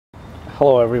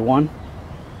Hello everyone.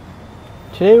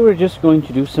 Today we're just going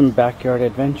to do some backyard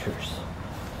adventures.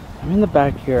 I'm in the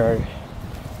backyard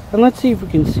and let's see if we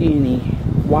can see any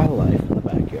wildlife in the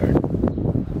backyard.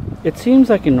 It seems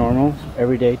like a normal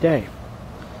everyday day.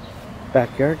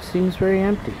 Backyard seems very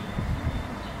empty.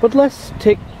 But let's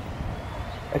take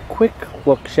a quick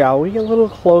look, shall we? A little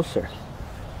closer.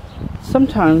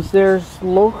 Sometimes there's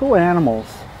local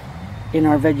animals in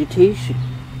our vegetation,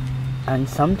 and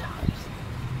sometimes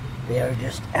they are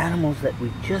just animals that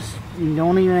we just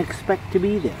don't even expect to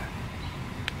be there.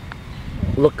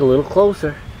 Look a little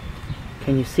closer.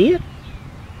 Can you see it?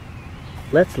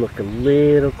 Let's look a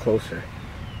little closer.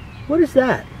 What is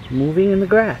that moving in the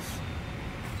grass?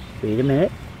 Wait a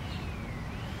minute.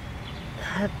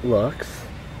 That looks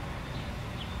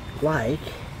like...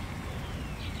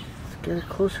 Let's get a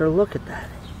closer look at that.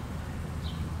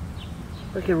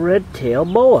 Like a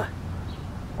red-tailed boa.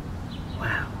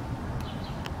 Wow.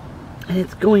 And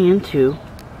it's going into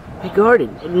a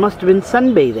garden. It must have been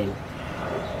sunbathing.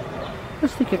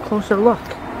 Let's take a closer look.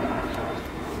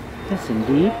 Yes,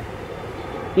 indeed.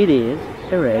 It is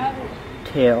a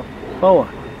red-tailed boa.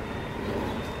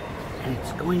 And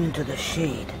it's going into the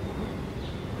shade.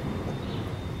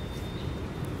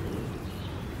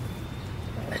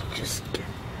 Let's just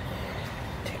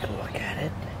take a look at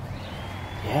it.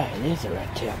 Yeah, it is a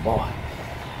red-tailed boa.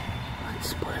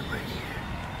 Let's put him right here.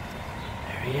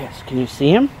 There he is. Can you see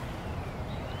him?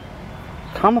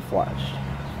 Camouflaged.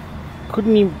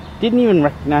 Didn't even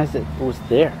recognize that it was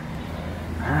there.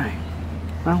 Alright.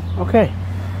 Well, okay.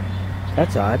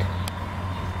 That's odd.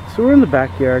 So we're in the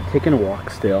backyard taking a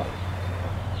walk still.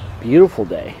 Beautiful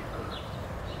day.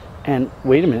 And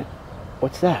wait a minute.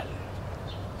 What's that?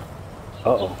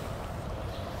 Uh-oh.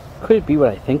 Could it be what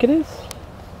I think it is?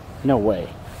 No way.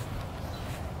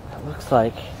 That looks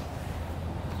like...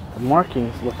 the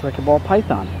markings look like a ball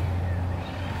python.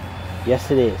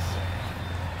 Yes, it is.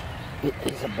 It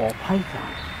is a ball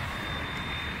python.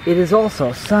 It is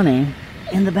also sunning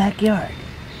in the backyard.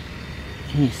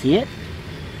 Can you see it?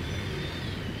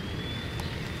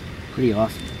 Pretty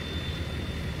awesome.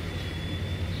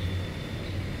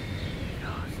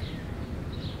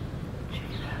 Check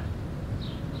it out.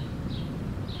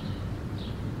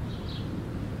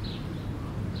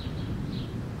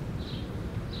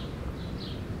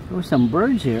 There were some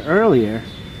birds here earlier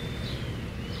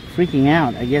freaking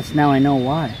out. I guess now I know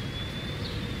why.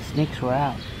 Snakes were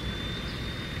out.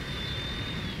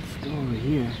 Let's go over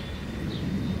here.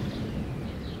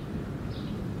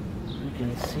 We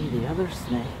can see the other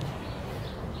snake.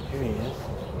 Here he is.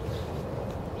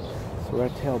 It's a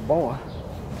red-tailed boa.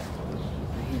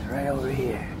 And he's right over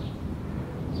here.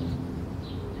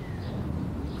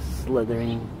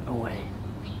 Slithering away.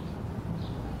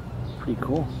 Pretty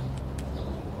cool.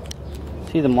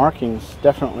 See the markings,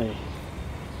 definitely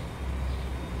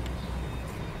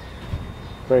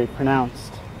very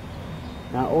pronounced.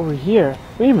 Now over here,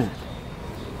 wait a minute.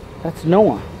 That's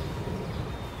Noah.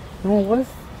 Noah,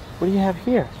 what do you have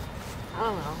here? I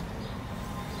don't know.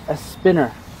 A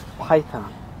spinner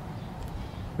python.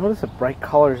 Notice the bright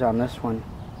colors on this one.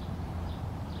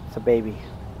 It's a baby.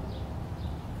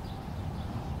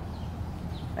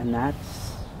 And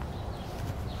that's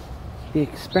the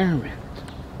experiment.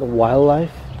 The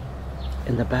wildlife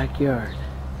in the backyard.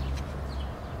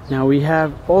 Now we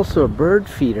have also a bird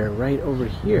feeder right over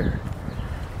here.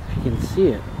 If you can see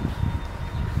it.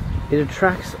 It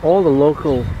attracts all the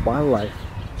local wildlife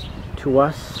to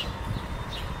us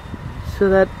so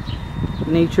that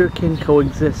nature can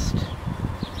coexist.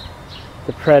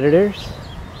 The predators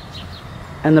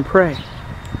and the prey.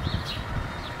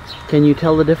 Can you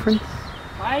tell the difference?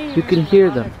 You can hear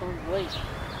them.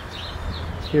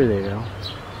 Here they go.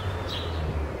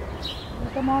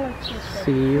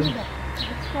 See you.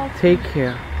 Take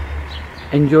care.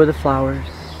 Enjoy the flowers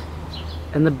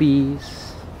and the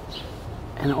bees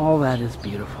and all that is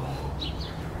beautiful.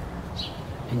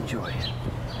 Enjoy it.